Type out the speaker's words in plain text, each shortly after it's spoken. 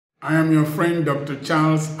I am your friend Dr.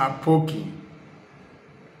 Charles Apoki.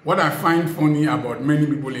 What I find funny about many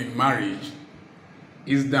people in marriage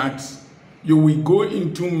is that you will go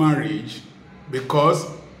into marriage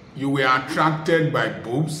because you were attracted by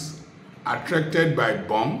boobs, attracted by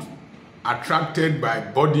bump, attracted by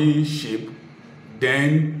body shape,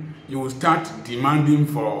 then you will start demanding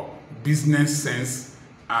for business sense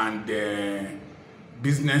and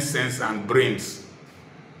brains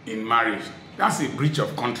in marriage. That's a breach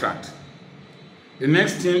of contract. The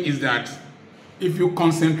next thing is that if you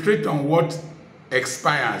concentrate on what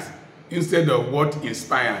expires instead of what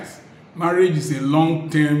inspires, marriage is a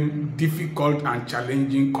long-term, difficult and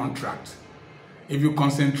challenging contract. If you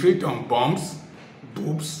concentrate on bumps,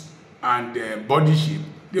 boobs, and body shape,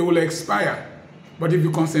 they will expire. But if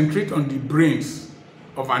you concentrate on the brains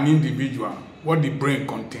of an individual, what the brain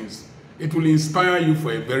contains, it will inspire you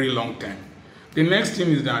for a very long time. The next thing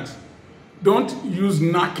is that don't use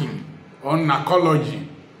knacking or narcology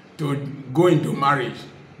to go into marriage.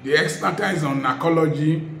 The expertise on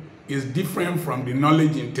narcology is different from the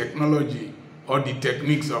knowledge in technology or the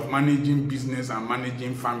techniques of managing business and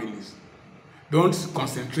managing families. Don't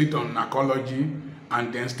concentrate on narcology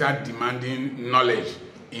and then start demanding knowledge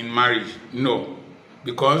in marriage. No,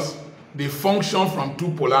 because they function from two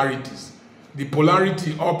polarities. The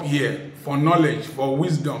polarity up here for knowledge, for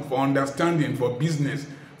wisdom, for understanding, for business,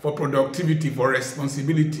 for productivity, for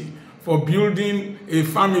responsibility, for building a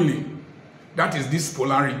family. That is this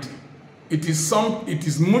polarity. It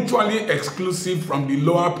is mutually exclusive from the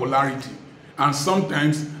lower polarity and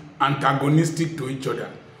sometimes antagonistic to each other.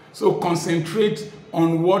 So concentrate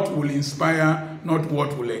on what will inspire, not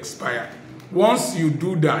what will expire. Once you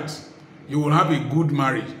do that, you will have a good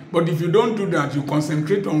marriage. But if you don't do that, you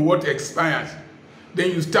concentrate on what expires, then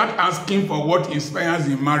you start asking for what inspires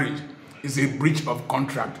in marriage. It's a breach of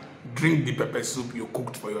contract. Drink the pepper soup you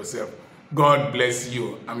cooked for yourself. God bless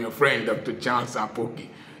you. I'm your friend, Dr. Charles Apoki,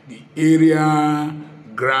 the area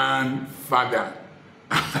grandfather.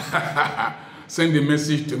 Send a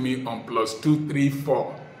message to me on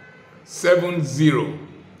 +234 70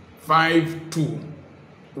 52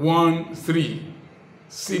 13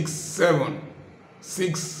 67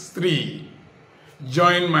 63.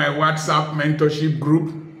 Join my WhatsApp mentorship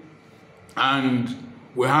group, and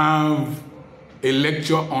we have a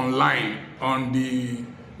lecture online on the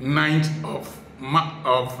 9th of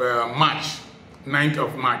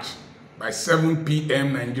March by 7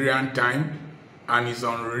 p.m. Nigerian time, and it's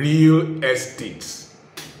on real estate.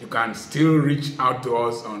 You can still reach out to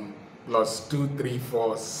us on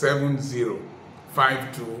 +234 70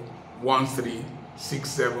 52 13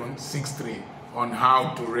 67 63 on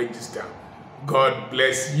how to register. God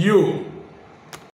bless you.